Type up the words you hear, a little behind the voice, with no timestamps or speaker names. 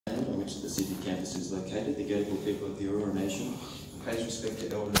which the city campus is located, the Gadigal people of the Eora Nation, pays respect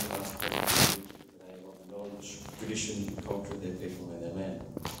to elders past, present, they love the knowledge, tradition, culture of their people and their land.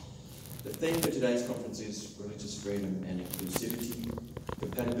 The theme for today's conference is religious freedom and inclusivity,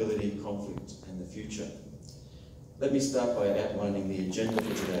 compatibility, conflict and the future. Let me start by outlining the agenda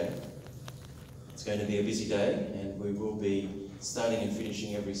for today. It's going to be a busy day and we will be starting and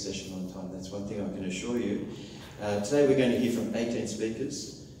finishing every session on time. That's one thing I can assure you. Today we're going to hear from 18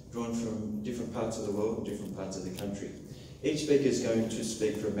 speakers drawn from different parts of the world, different parts of the country. Each speaker is going to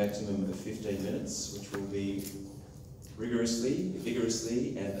speak for a maximum of 15 minutes, which will be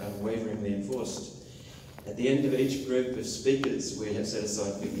vigorously and unwaveringly enforced. At the end of each group of speakers, we have set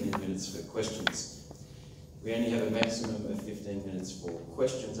aside 15 minutes for questions. We only have a maximum of 15 minutes for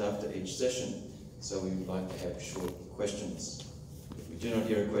questions after each session, so we would like to have short questions. If we do not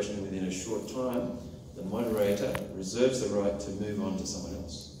hear a question within a short time, the moderator reserves the right to move on to someone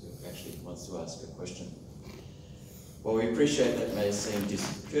else who actually wants to ask a question. While we appreciate that may seem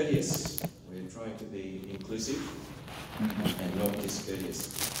discourteous, we're trying to be inclusive and not discourteous.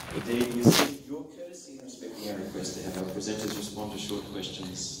 Indeed, we seek your courtesy in respecting our request to have our presenters respond to short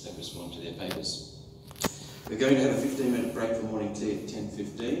questions that respond to their papers. We're going to have a 15-minute break for morning tea at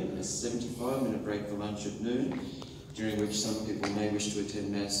 10:15, a 75-minute break for lunch at noon, during which some people may wish to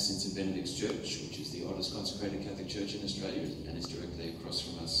attend Mass in St Benedict's Church, which is the oldest consecrated Catholic Church in Australia and is directly across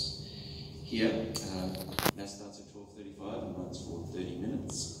from us here. Mass starts at 12:35 and runs for 30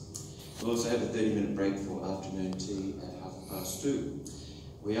 minutes. We'll also have a 30-minute break for afternoon tea at 2:30.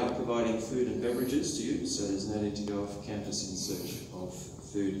 We are providing food and beverages to you, so there's no need to go off campus in search of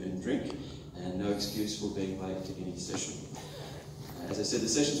food and drink, and no excuse for being late to any session. As I said, the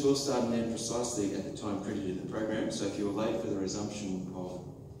sessions will start and end precisely at the time printed in the program, so if you're late for the resumption of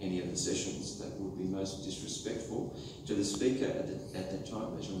any of the sessions, that would be most disrespectful to the speaker at that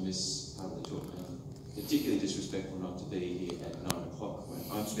time, as you'll miss part of the talk. Particularly disrespectful not to be here at 9 o'clock when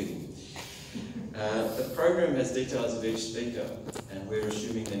I'm speaking. The program has details of each speaker, and we're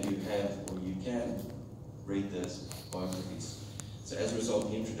assuming that you have or you can read those biographies. So as a result,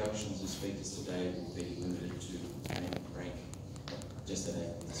 the introductions of speakers today will be limited to name, rank, just the name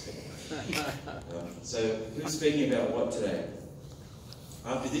of the speaker. So who's speaking about what today?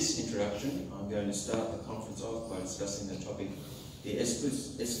 After this introduction, I'm going to start the conference off by discussing the topic, the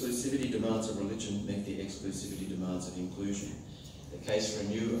exclusivity demands of religion meet the exclusivity demands of inclusion, the case for a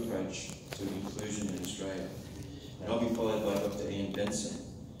new approach to inclusion in Australia. And I'll be followed by Dr. Ian Benson,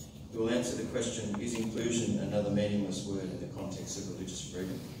 who will answer the question, is inclusion another meaningless word in the context of religious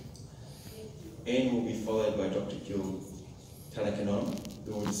freedom? Ian will be followed by Dr. Gil Tanakanon,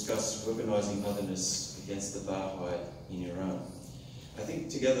 who will discuss weaponising otherness against the Baha'i in Iran. I think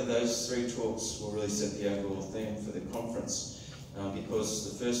together those three talks will really set the overall theme for the conference,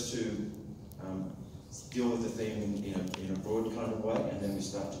 because the first two deal with the theme in a broad kind of way, and then we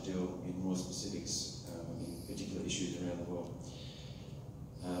start to deal in more specifics in particular issues around the world.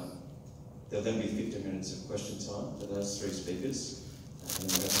 There'll then be 15 minutes of question time for those three speakers, and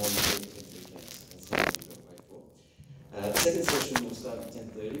then we'll have more than 3 weekends. That's what we've got to wait for. The second session will start at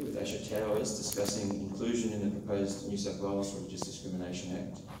 10:30 with Asher Towers discussing inclusion in the proposed New South Wales Religious Discrimination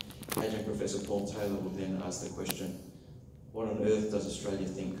Act. Adjunct Professor Paul Taylor will then ask the question, what on earth does Australia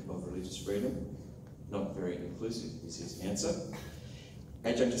think of religious freedom? Not very inclusive is his answer.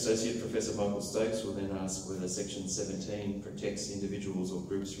 Adjunct Associate Professor Michael Stokes will then ask whether Section 17 protects individuals or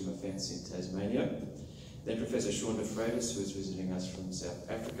groups from offence in Tasmania. Then Professor Sean de Freitas, who is visiting us from South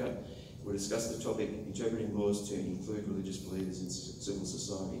Africa, will discuss the topic, interpreting laws to include religious believers in civil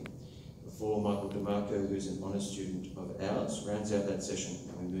society. Before Michael DeMarco, who's an honours student of ours, rounds out that session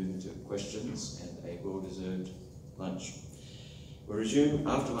and we move into questions and a well-deserved lunch. We'll resume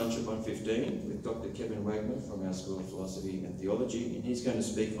after lunch at 1:15 with Dr. Kevin Wagner from our School of Philosophy and Theology, and he's going to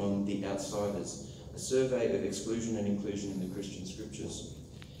speak on The Outsiders, a survey of exclusion and inclusion in the Christian scriptures.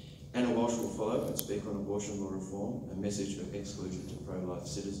 Anna Walsh will follow and speak on abortion law reform, a message of exclusion to pro-life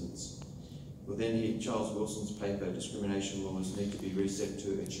citizens. We'll then hear Charles Wilson's paper, Discrimination Laws Need to be Reset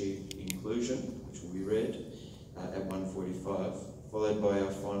to Achieve Inclusion, which will be read at 1:45, followed by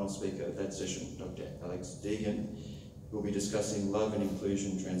our final speaker of that session, Dr. Alex Deegan, who will be discussing love and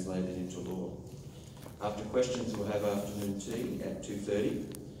inclusion translated into law. After questions, we'll have afternoon tea at 2:30.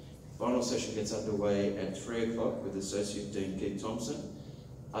 Final session gets underway at 3 o'clock with Associate Dean Keith Thompson,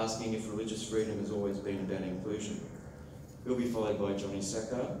 asking if religious freedom has always been about inclusion. He'll be followed by Johnny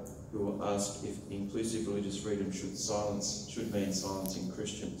Sakar, who will ask if inclusive religious freedom should mean silencing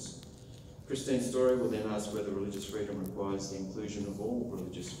Christians. Christine Story will then ask whether religious freedom requires the inclusion of all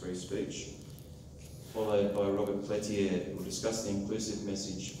religious free speech. followed by Robert Pelletier, who will discuss the inclusive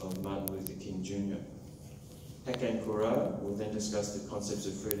message of Martin Luther King Jr. Hakan Koura will then discuss the concepts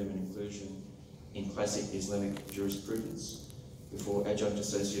of freedom and inclusion in classic Islamic jurisprudence, before Adjunct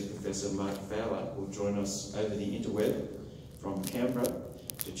Associate Professor Mark Fowler will join us over the interweb from Canberra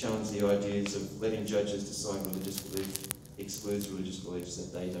to challenge the ideas of letting judges decide religious belief excludes religious beliefs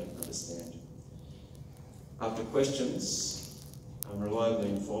that they don't understand. After questions, I'm reliably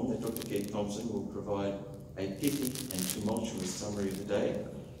informed that Dr. Keith Thompson will provide a pithy and tumultuous summary of the day,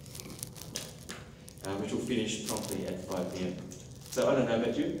 which will finish promptly at 5 p.m. So I don't know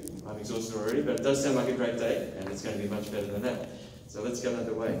about you, I'm exhausted already, but it does sound like a great day, and it's going to be much better than that. So let's get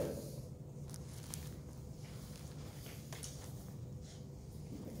underway.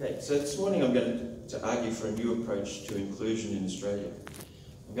 Okay, so this morning I'm going to argue for a new approach to inclusion in Australia.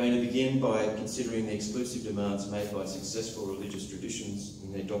 I'm going to begin by considering the exclusive demands made by successful religious traditions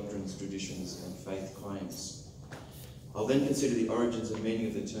in their doctrines, traditions, and faith claims. I'll then consider the origins and meaning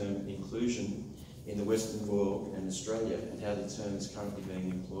of the term inclusion in the Western world and Australia, and how the term is currently being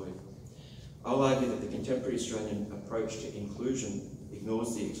employed. I'll argue that the contemporary Australian approach to inclusion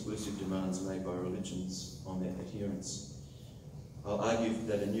ignores the exclusive demands made by religions on their adherents. I'll argue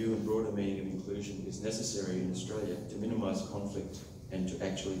that a new and broader meaning of inclusion is necessary in Australia to minimise conflict and to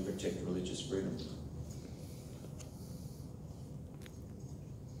actually protect religious freedom.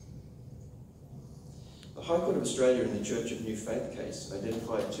 The High Court of Australia in the Church of New Faith case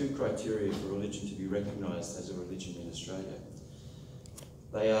identified two criteria for religion to be recognised as a religion in Australia.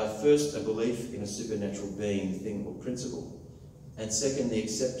 They are, first, a belief in a supernatural being, thing or principle, and second, the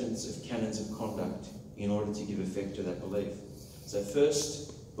acceptance of canons of conduct in order to give effect to that belief. So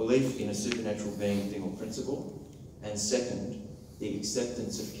first, belief in a supernatural being, thing or principle, and second, the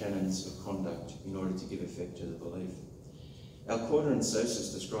acceptance of canons of conduct in order to give effect to the belief. Notre and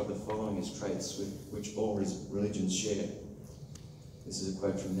Sosis describe the following as traits which all religions share. This is a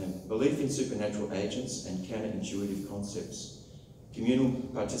quote from them. Belief in supernatural agents and counter-intuitive concepts, communal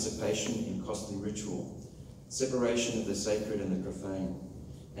participation in costly ritual, separation of the sacred and the profane,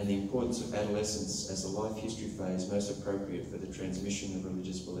 and the importance of adolescence as the life history phase most appropriate for the transmission of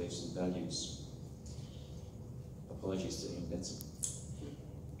religious beliefs and values. Apologies to Ian Benson.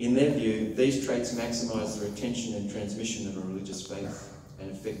 In their view, these traits maximise the retention and transmission of a religious faith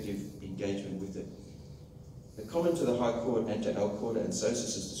and effective engagement with it. The common to the High Court and to Alcorta and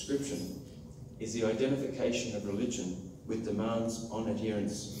Sosis's description is the identification of religion with demands on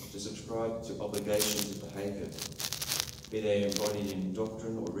adherents to subscribe to obligations of behaviour, be they embodied in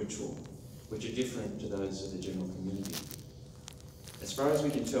doctrine or ritual, which are different to those of the general community. As far as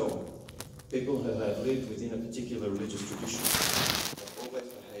we can tell, people who have lived within a particular religious tradition have always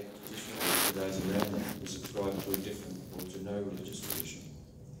behaved differently to those around them who subscribe to a different or to no religious tradition.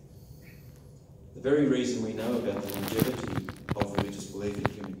 The very reason we know about the longevity of religious belief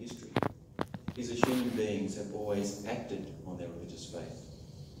in human history is that human beings have always acted on their religious faith.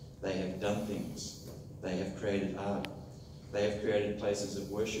 They have done things. They have created art. They have created places of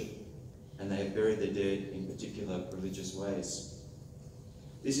worship, and they have buried their dead in particular religious ways.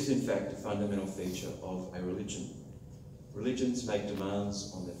 This is in fact a fundamental feature of a religion. Religions make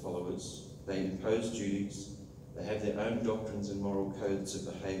demands on their followers. They impose duties. They have their own doctrines and moral codes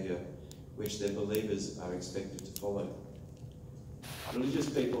of behaviour which their believers are expected to follow. Religious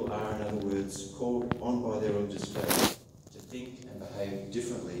people are, in other words, called on by their religious faith to think and behave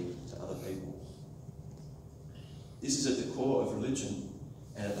differently to other people. This is at the core of religion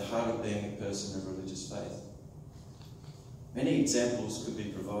and at the heart of being a person of religious faith. Many examples could be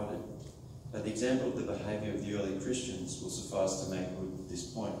provided, but the example of the behaviour of the early Christians will suffice to make good this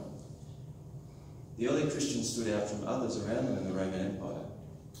point. The early Christians stood out from others around them in the Roman Empire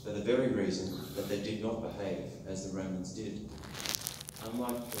for the very reason that they did not behave as the Romans did.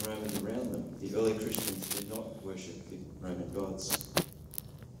 Unlike the Romans around them, the early Christians did not worship the Roman gods.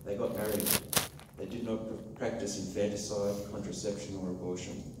 They got married. They did not practice infanticide, contraception or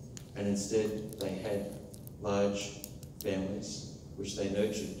abortion, and instead they had large families which they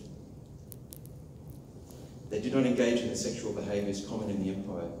nurtured. They did not engage in the sexual behaviours common in the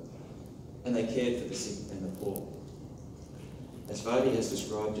empire, and they cared for the sick and the poor. As Vardy has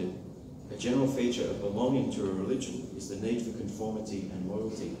described it, a general feature of belonging to a religion is the need for conformity and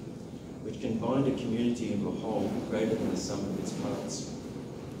loyalty, which can bind a community into a whole greater than the sum of its parts.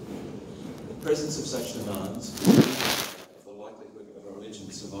 The presence of such demands is the likelihood of a religion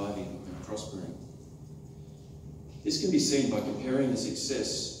surviving and prospering. This can be seen by comparing the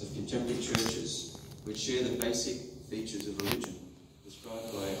success of contemporary churches which share the basic features of religion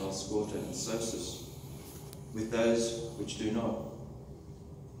described by Alcorta and Sosis with those which do not.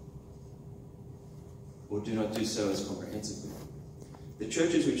 or do not do so as comprehensively. The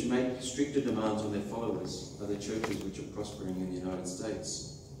churches which make stricter demands on their followers are the churches which are prospering in the United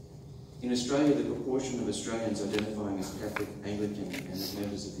States. In Australia, the proportion of Australians identifying as Catholic, Anglican and as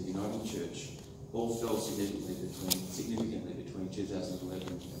members of the Uniting Church all fell significantly between 2011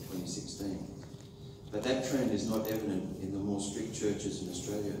 and 2016. But that trend is not evident in the more strict churches in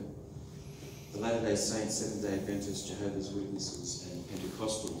Australia. The Latter-day Saints, Seventh-day Adventists, Jehovah's Witnesses and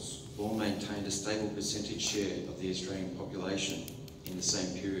Pentecostals all maintained a stable percentage share of the Australian population in the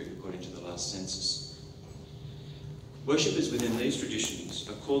same period, according to the last census. Worshippers within these traditions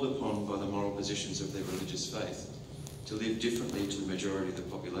are called upon by the moral positions of their religious faith to live differently to the majority of the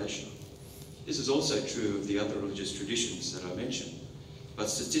population. This is also true of the other religious traditions that I mentioned, but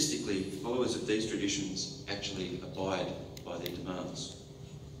statistically, followers of these traditions actually abide by their demands.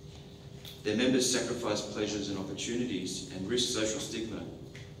 Their members sacrifice pleasures and opportunities and risk social stigma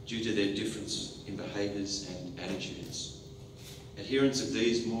due to their difference in behaviours and attitudes. Adherents of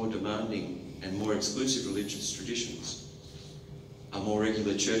these more demanding and more exclusive religious traditions are more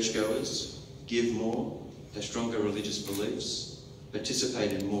regular churchgoers, give more, have stronger religious beliefs,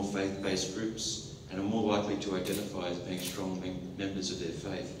 participate in more faith-based groups, and are more likely to identify as being strong members of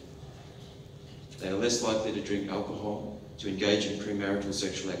their faith. They are less likely to drink alcohol, to engage in premarital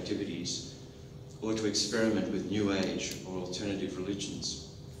sexual activities, or to experiment with New Age or alternative religions.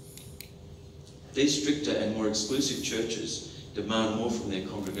 These stricter and more exclusive churches demand more from their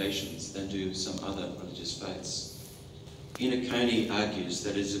congregations than do some other religious faiths. Coney argues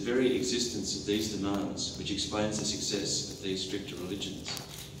that it is the very existence of these demands which explains the success of these stricter religions.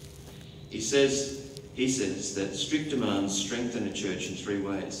 He says that strict demands strengthen a church in three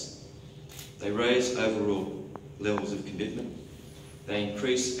ways. They raise overall levels of commitment, they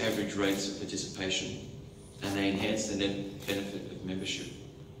increase average rates of participation, and they enhance the net benefit of membership.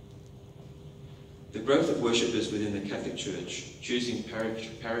 The growth of worshippers within the Catholic Church, choosing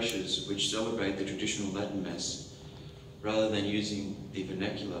parishes which celebrate the traditional Latin Mass rather than using the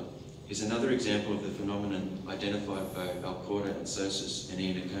vernacular, is another example of the phenomenon identified by Alcorta and Sosis and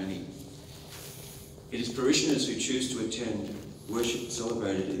Ian Coney. It is parishioners who choose to attend worship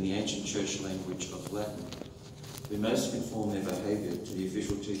celebrated in the ancient church language of Latin who most conform their behaviour to the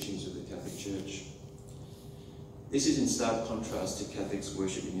official teachings of the Catholic Church. This is in stark contrast to Catholics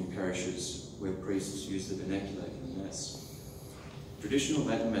worshipping in parishes where priests use the vernacular in the Mass. Traditional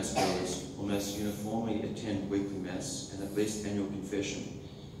Latin Mass goers almost uniformly attend weekly Mass and at least annual confession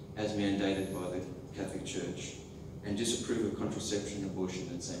as mandated by the Catholic Church and disapprove of contraception, abortion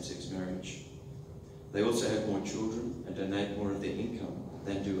and same-sex marriage. They also have more children and donate more of their income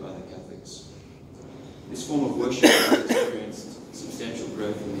than do other Catholics. This form of worship has experienced substantial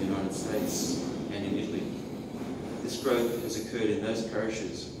growth in the United States and in Italy. This growth has occurred in those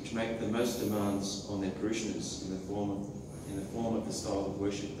parishes which make the most demands on their parishioners in the form of the style of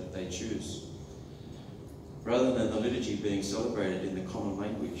worship that they choose, rather than the liturgy being celebrated in the common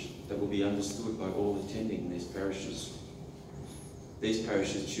language that will be understood by all attending these parishes. These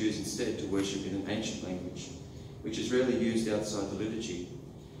parishes choose instead to worship in an ancient language, which is rarely used outside the liturgy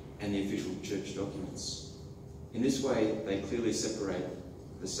and the official church documents. In this way, they clearly separate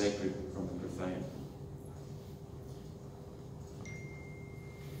the sacred from the profane.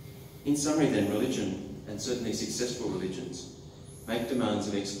 In summary then, religion, and certainly successful religions, make demands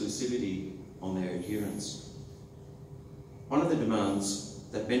of exclusivity on their adherents. One of the demands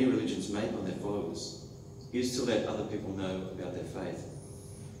that many religions make on their followers is to let other people know about their faith.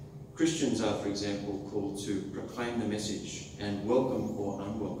 Christians are, for example, called to proclaim the message and, welcome or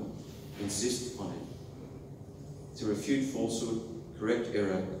unwelcome, insist on it, to refute falsehood, correct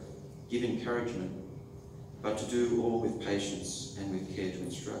error, give encouragement, but to do all with patience and with care to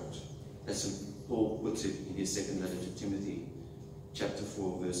instruct, as St. Paul puts it in his second letter to Timothy, chapter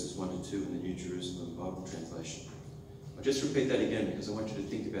 4, verses 1 to 2 in the New Jerusalem Bible translation. I'll just repeat that again because I want you to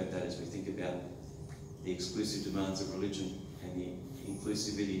think about that as we think about the exclusive demands of religion and the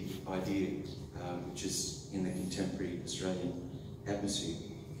inclusivity idea which is in the contemporary Australian atmosphere.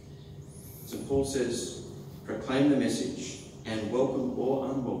 St. Paul says, proclaim the message and, welcome or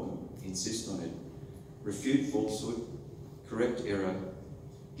unwelcome, insist on it. Refute falsehood, correct error,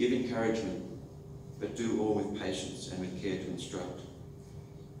 give encouragement, but do all with patience and with care to instruct.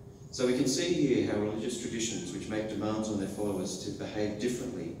 So we can see here how religious traditions which make demands on their followers to behave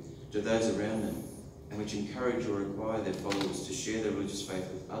differently to those around them and which encourage or require their followers to share their religious faith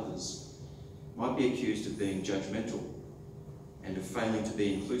with others might be accused of being judgmental and of failing to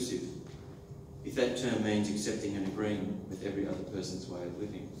be inclusive, if that term means accepting and agreeing with every other person's way of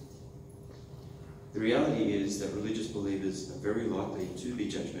living. The reality is that religious believers are very likely to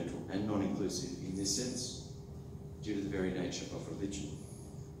be judgmental and non-inclusive in this sense, due to the very nature of religion.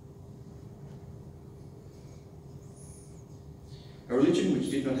 A religion which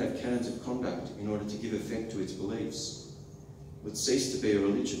did not have canons of conduct in order to give effect to its beliefs would cease to be a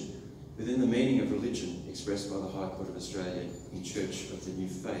religion within the meaning of religion expressed by the High Court of Australia in Church of the New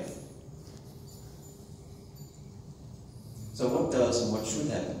Faith. So what does and what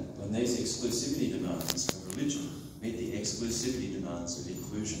should happen when these exclusivity demands of religion meet the exclusivity demands of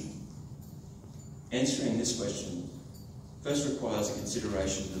inclusion? Answering this question first requires a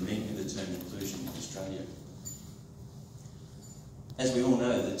consideration of the meaning of the term inclusion in Australia. As we all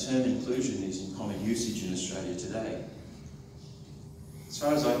know, the term inclusion is in common usage in Australia today. As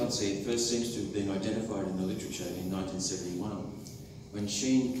far as I can see, it first seems to have been identified in the literature in 1971, when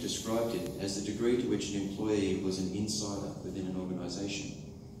Sheen described it as the degree to which an employee was an insider within an organisation.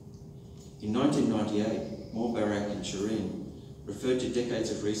 In 1998, Moore, Barak and Shireen referred to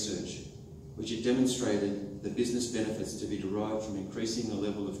decades of research which had demonstrated the business benefits to be derived from increasing the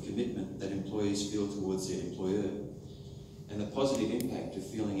level of commitment that employees feel towards their employer, and the positive impact of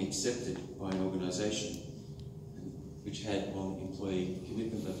feeling accepted by an organisation, which had on employee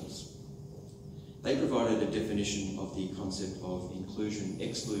commitment levels. They provided a definition of the concept of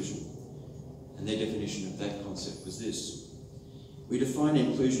inclusion-exclusion, and their definition of that concept was this. We define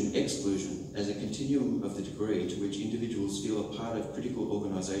inclusion-exclusion as a continuum of the degree to which individuals feel a part of critical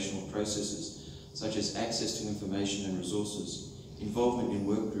organisational processes, such as access to information and resources, involvement in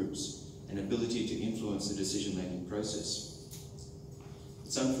work groups, and ability to influence the decision-making process.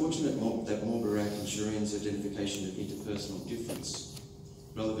 It's unfortunate that Moore, Barak and Shireen's identification of interpersonal difference,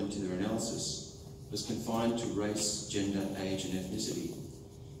 relevant to their analysis, was confined to race, gender, age and ethnicity,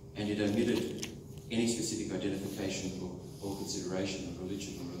 and it omitted any specific identification or consideration of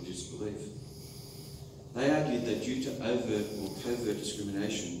religion or religious belief. They argued that due to overt or covert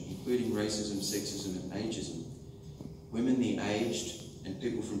discrimination, including racism, sexism and ageism, women, the aged, and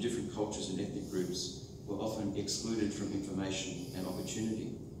people from different cultures and ethnic groups were often excluded from information and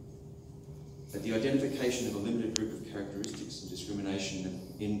opportunity. But the identification of a limited group of characteristics and discrimination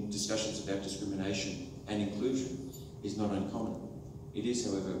in discussions about discrimination and inclusion is not uncommon. It is,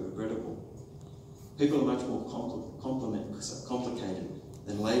 however, regrettable. People are much more complicated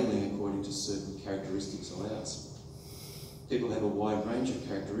than labelling according to certain characteristics allows. People have a wide range of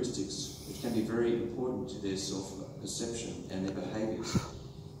characteristics which can be very important to their self-perception and their behaviours,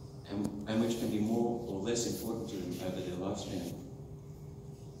 and which can be more or less important to them over their lifespan.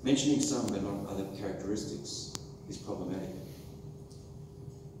 Mentioning some but not other characteristics is problematic.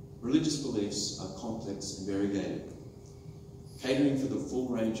 Religious beliefs are complex and variegated. Catering for the full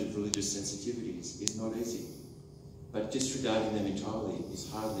range of religious sensitivities is not easy, but disregarding them entirely is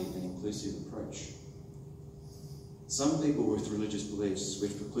hardly an inclusive approach. Some people with religious beliefs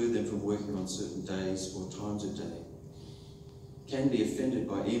which preclude them from working on certain days or times of day can be offended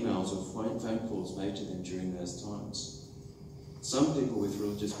by emails or phone calls made to them during those times. Some people with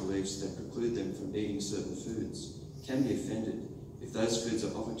religious beliefs that preclude them from eating certain foods can be offended if those foods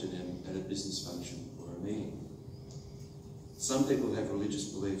are offered to them at a business function or a meeting. Some people have religious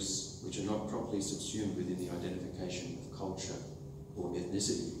beliefs which are not properly subsumed within the identification of culture or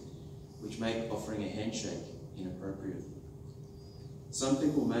ethnicity, which make offering a handshake inappropriate. Some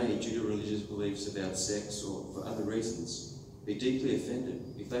people may, due to religious beliefs about sex or for other reasons, be deeply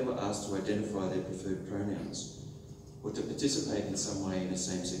offended if they were asked to identify their preferred pronouns or to participate in some way in a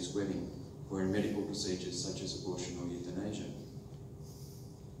same-sex wedding or in medical procedures such as abortion or euthanasia.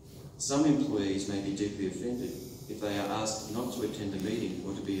 Some employees may be deeply offended if they are asked not to attend a meeting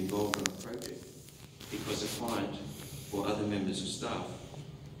or to be involved in a project because a client or other members of staff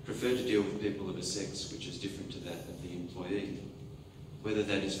prefer to deal with people of a sex which is different to that of the employee, whether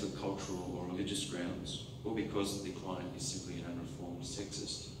that is for cultural or religious grounds or because the client is simply an unreformed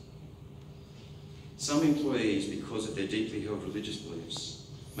sexist. Some employees, because of their deeply held religious beliefs,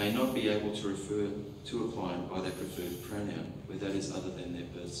 may not be able to refer to a client by their preferred pronoun, where that is other than their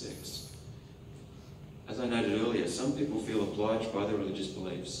birth sex. As I noted earlier, some people feel obliged by their religious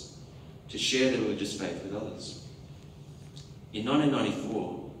beliefs to share their religious faith with others. In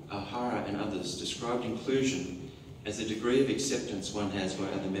 1994, O'Hara and others described inclusion as the degree of acceptance one has by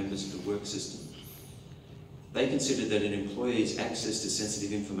other members of the work system. They considered that an employee's access to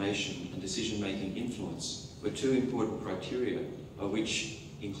sensitive information and decision-making influence were two important criteria by which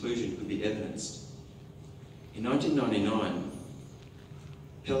inclusion could be evidenced. In 1999,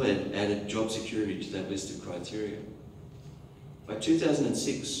 Peled added job security to that list of criteria. By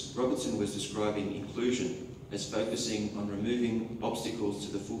 2006, Robertson was describing inclusion as focusing on removing obstacles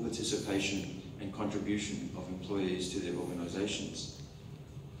to the full participation and contribution of employees to their organisations.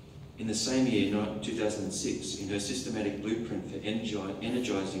 In the same year, 2006, in her systematic blueprint for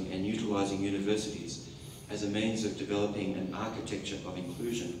energising and utilising universities as a means of developing an architecture of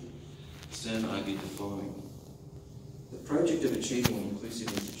inclusion, Stern argued the following: the project of achieving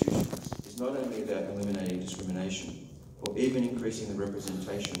inclusive institutions is not only about eliminating discrimination or even increasing the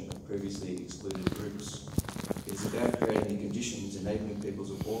representation of previously excluded groups. It is about creating the conditions enabling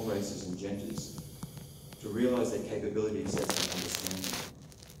peoples of all races and genders to realise their capabilities as they understand them.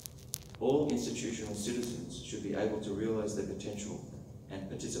 All institutional citizens should be able to realise their potential and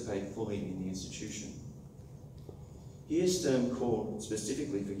participate fully in the institution. Here Stern called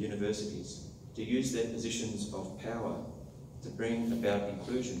specifically for universities to use their positions of power to bring about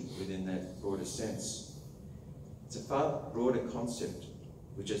inclusion within that broader sense. It's a far broader concept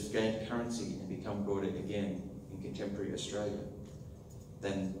which has gained currency and become broader again in contemporary Australia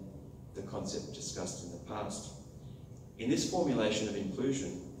than the concept discussed in the past. In this formulation of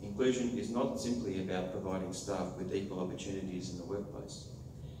inclusion, inclusion is not simply about providing staff with equal opportunities in the workplace.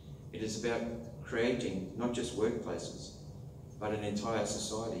 It is about creating not just workplaces, but an entire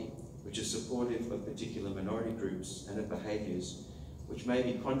society which is supportive of particular minority groups and of behaviours which may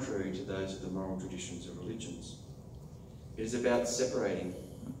be contrary to those of the moral traditions of religions. It is about separating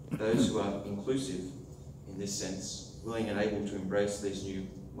those who are inclusive in this sense, willing and able to embrace these new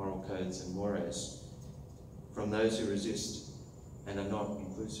moral codes and mores, from those who resist and are not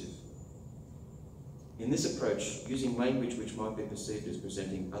inclusive. In this approach, using language which might be perceived as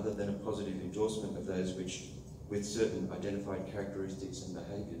presenting other than a positive endorsement of those with certain identified characteristics and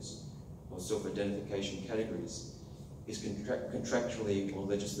behaviours, or self-identification categories, is contractually or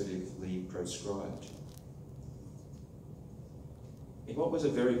legislatively proscribed. In what was a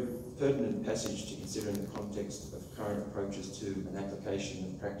very pertinent passage to consider in the context of current approaches to an application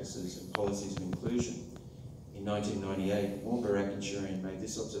of practices and policies of inclusion, in 1998, Barak and Shurian made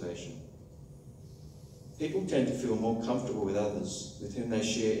this observation: people tend to feel more comfortable with others with whom they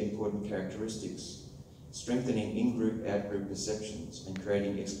share important characteristics, strengthening in-group, out-group perceptions and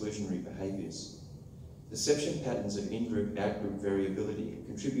creating exclusionary behaviours. Perception patterns of in-group, out-group variability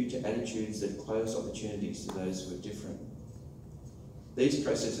contribute to attitudes that close opportunities to those who are different. These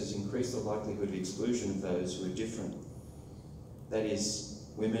processes increase the likelihood of exclusion of those who are different, that is,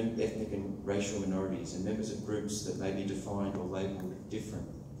 women, ethnic and racial minorities, and members of groups that may be defined or labelled different.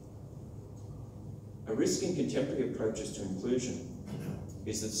 A risk in contemporary approaches to inclusion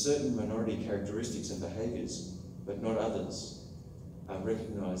is that certain minority characteristics and behaviours, but not others, are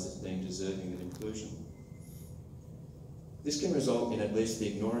recognised as being deserving of inclusion. This can result in at least the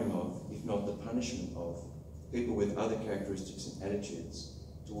ignoring of, if not the punishment of, people with other characteristics and attitudes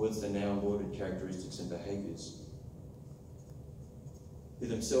towards the now lauded characteristics and behaviours, who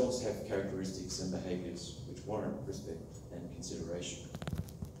themselves have characteristics and behaviours which warrant respect and consideration.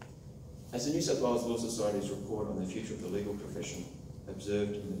 As the New South Wales Law Society's report on the future of the legal profession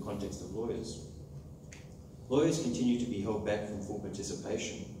observed in the context of lawyers, lawyers continue to be held back from full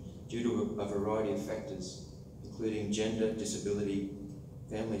participation due to a variety of factors, including gender, disability,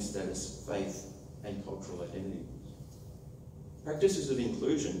 family status, faith, and cultural identity. Practices of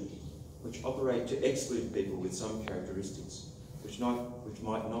inclusion, which operate to exclude people with some characteristics, which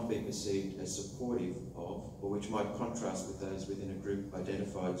might not be perceived as supportive of, or which might contrast with those within a group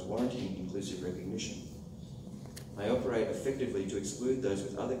identified as warranting inclusive recognition, may operate effectively to exclude those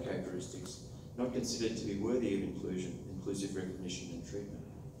with other characteristics not considered to be worthy of inclusive recognition and treatment.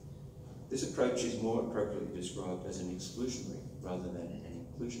 This approach is more appropriately described as an exclusionary rather than an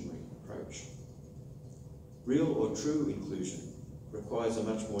inclusionary approach. Real or true inclusion requires a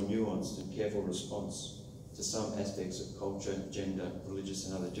much more nuanced and careful response to some aspects of culture, gender, religious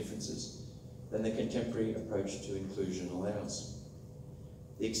and other differences than the contemporary approach to inclusion allows.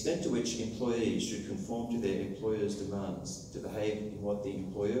 The extent to which employees should conform to their employer's demands to behave in what the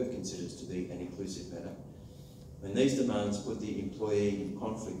employer considers to be an inclusive manner, when these demands put the employee in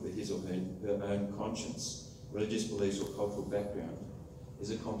conflict with his or her own conscience, religious beliefs or cultural background,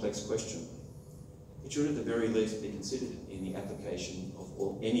 is a complex question. It should at the very least be considered in the application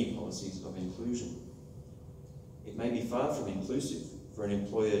of any policies of inclusion. It may be far from inclusive for an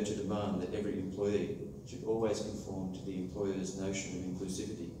employer to demand that every employee should always conform to the employer's notion of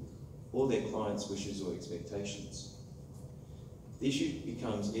inclusivity or their client's wishes or expectations. The issue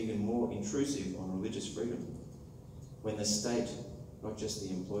becomes even more intrusive on religious freedom when the state, not just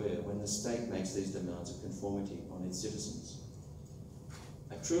the employer, when the state makes these demands of conformity on its citizens.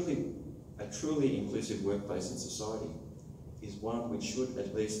 A truly inclusive workplace and society is one which should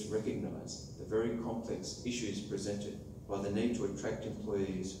at least recognise the very complex issues presented by the need to attract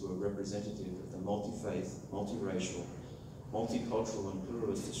employees who are representative of the multi-faith, multiracial, multicultural and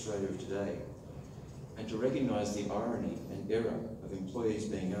pluralist Australia of today, and to recognise the irony and error of employees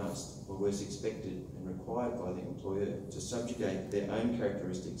being asked, or worse expected and required by the employer, to subjugate their own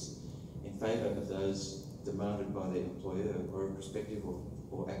characteristics in favour of those demanded by their employer or prospective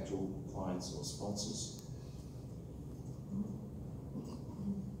or actual clients or sponsors.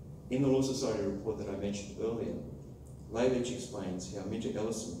 In the Law Society report that I mentioned earlier, Laylich explains how Minter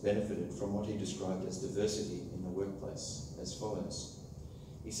Ellison benefited from what he described as diversity in the workplace as follows.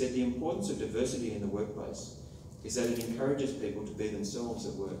 He said the importance of diversity in the workplace is that it encourages people to be themselves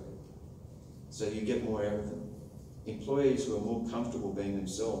at work, so you get more out of them. Employees who are more comfortable being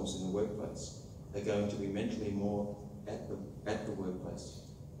themselves in the workplace are going to be mentally more at the workplace,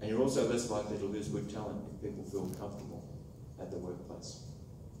 and you're also less likely to lose good talent if people feel comfortable at the workplace.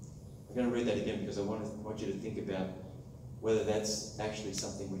 I'm going to read that again because I want you to think about whether that's actually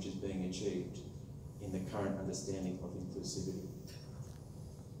something which is being achieved in the current understanding of inclusivity.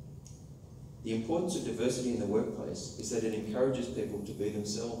 The importance of diversity in the workplace is that it encourages people to be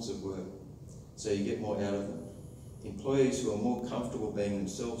themselves at work, so you get more out of them. Employees who are more comfortable being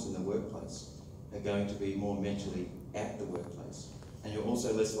themselves in the workplace are going to be more mentally at the workplace, and you're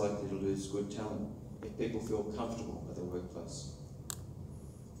also less likely to lose good talent if people feel comfortable at the workplace.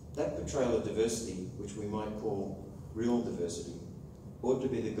 That portrayal of diversity, which we might call real diversity, ought to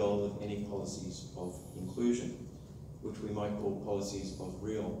be the goal of any policies of inclusion, which we might call policies of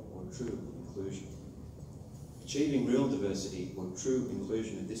real or true inclusion. Achieving real diversity or true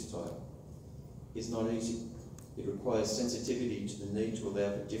inclusion of this type is not easy. It requires sensitivity to the need to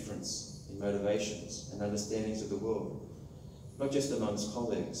allow for difference in motivations and understandings of the world, not just amongst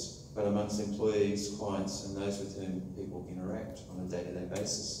colleagues, but amongst employees, clients, and those with whom people interact on a day-to-day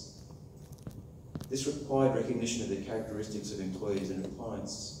basis. This required recognition of the characteristics of employees and of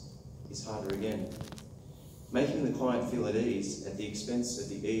clients is harder again. Making the client feel at ease at the expense of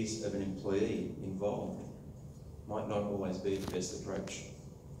the ease of an employee involved might not always be the best approach.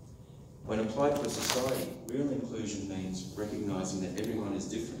 When applied to a society, real inclusion means recognising that everyone is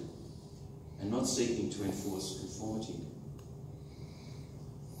different and not seeking to enforce conformity.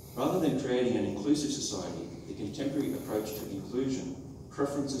 Rather than creating an inclusive society, the contemporary approach to inclusion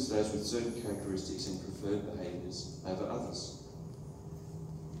preferences those with certain characteristics and preferred behaviours over others.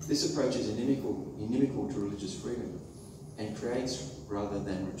 This approach is inimical to religious freedom and creates rather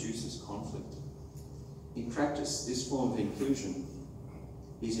than reduces conflict. In practice, this form of inclusion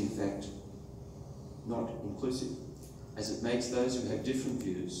is in fact not inclusive, as it makes those who have different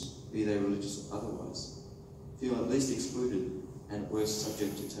views, be they religious or otherwise, feel at least excluded and at worst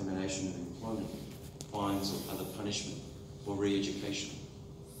subject to termination of employment, fines or other punishment, or re-education.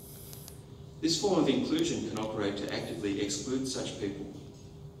 This form of inclusion can operate to actively exclude such people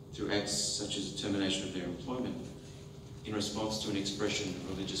through acts such as termination of their employment in response to an expression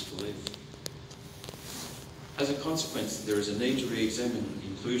of religious belief. As a consequence, there is a need to re-examine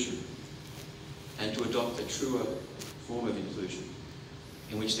inclusion and to adopt a truer form of inclusion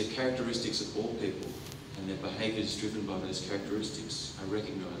in which the characteristics of all people and their behaviours driven by those characteristics are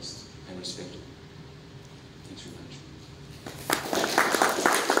recognised and respected. Thanks very much.